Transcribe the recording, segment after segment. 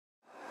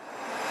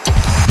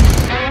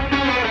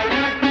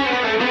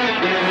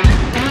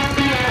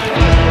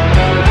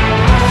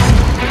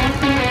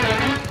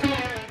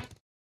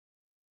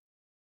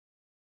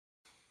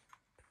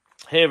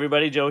Hey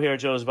everybody, Joe here at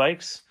Joe's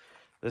Bikes.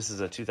 This is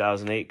a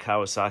 2008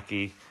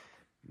 Kawasaki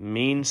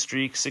Mean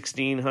Streak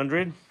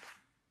 1600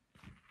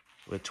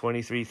 with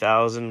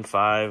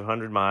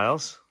 23,500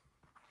 miles.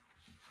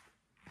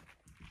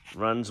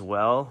 Runs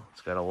well.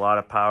 It's got a lot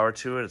of power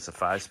to it. It's a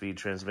 5-speed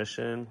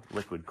transmission,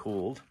 liquid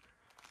cooled.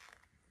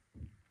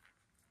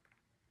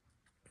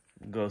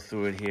 Go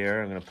through it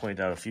here. I'm going to point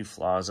out a few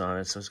flaws on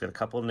it. So it's got a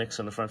couple of nicks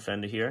on the front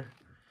fender here.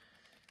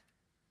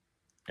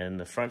 And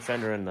the front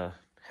fender and the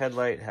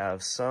headlight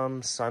have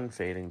some sun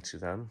fading to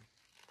them.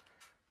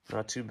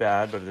 Not too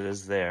bad, but it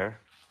is there.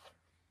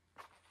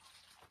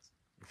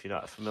 If you're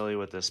not familiar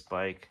with this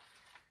bike,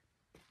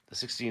 the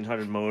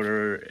 1600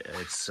 motor,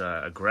 it's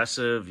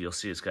aggressive. You'll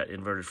see it's got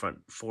inverted front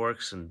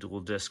forks and dual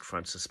disc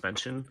front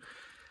suspension.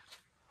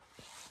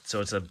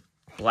 So it's a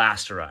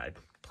blaster ride.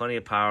 Plenty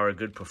of power,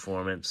 good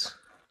performance.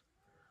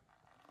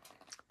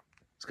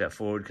 It's got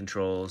forward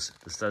controls.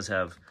 This does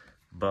have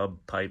bub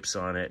pipes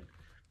on it.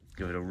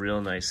 Give it a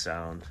real nice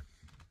sound.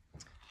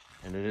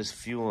 And it is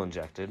fuel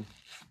injected.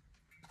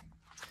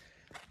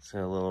 It's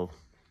got a little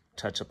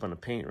touch up on the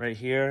paint right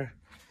here.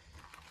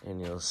 And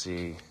you'll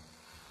see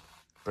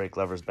brake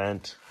levers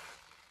bent.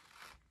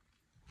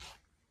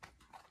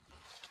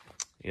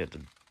 You got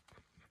the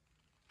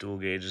dual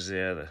gauges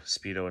there, the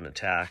speedo and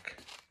attack.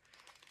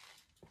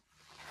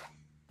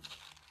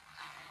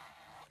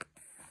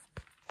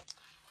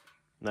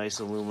 Nice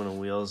aluminum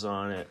wheels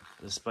on it.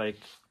 This bike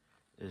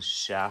is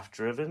shaft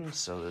driven,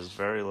 so there's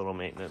very little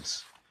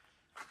maintenance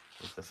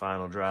with the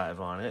final drive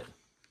on it.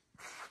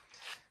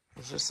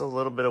 There's just a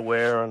little bit of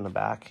wear on the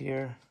back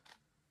here.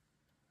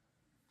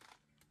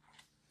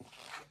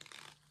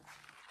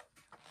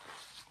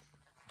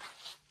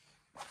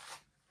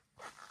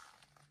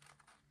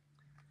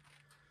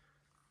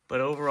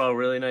 But overall,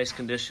 really nice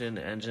condition.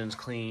 Engine's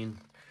clean,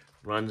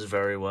 runs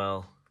very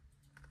well.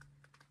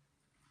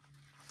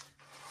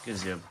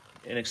 Gives you an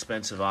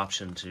inexpensive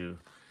option to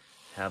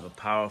have a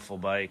powerful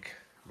bike,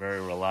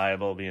 very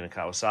reliable, being a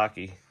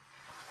Kawasaki.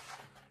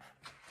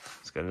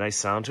 It's got a nice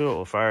sound to it.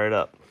 We'll fire it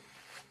up.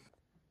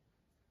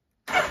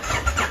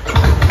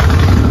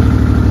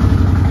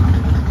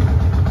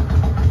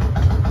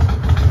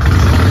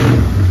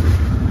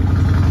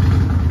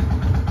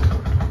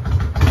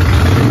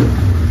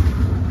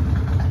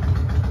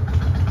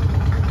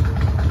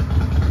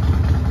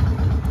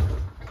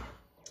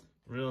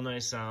 Real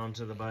nice sound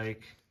to the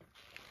bike.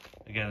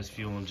 Again, it's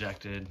fuel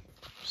injected,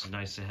 which is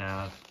nice to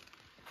have.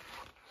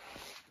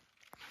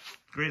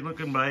 Great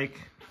looking bike.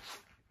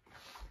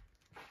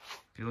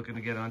 If you're looking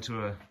to get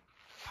onto a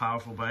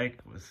powerful bike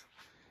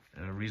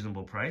at a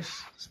reasonable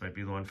price, this might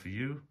be the one for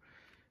you.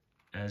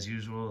 As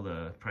usual,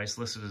 the price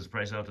listed is the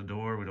price out the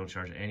door. We don't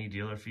charge any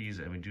dealer fees,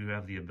 and we do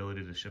have the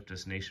ability to ship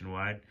this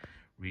nationwide.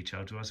 Reach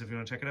out to us if you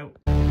want to check it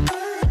out.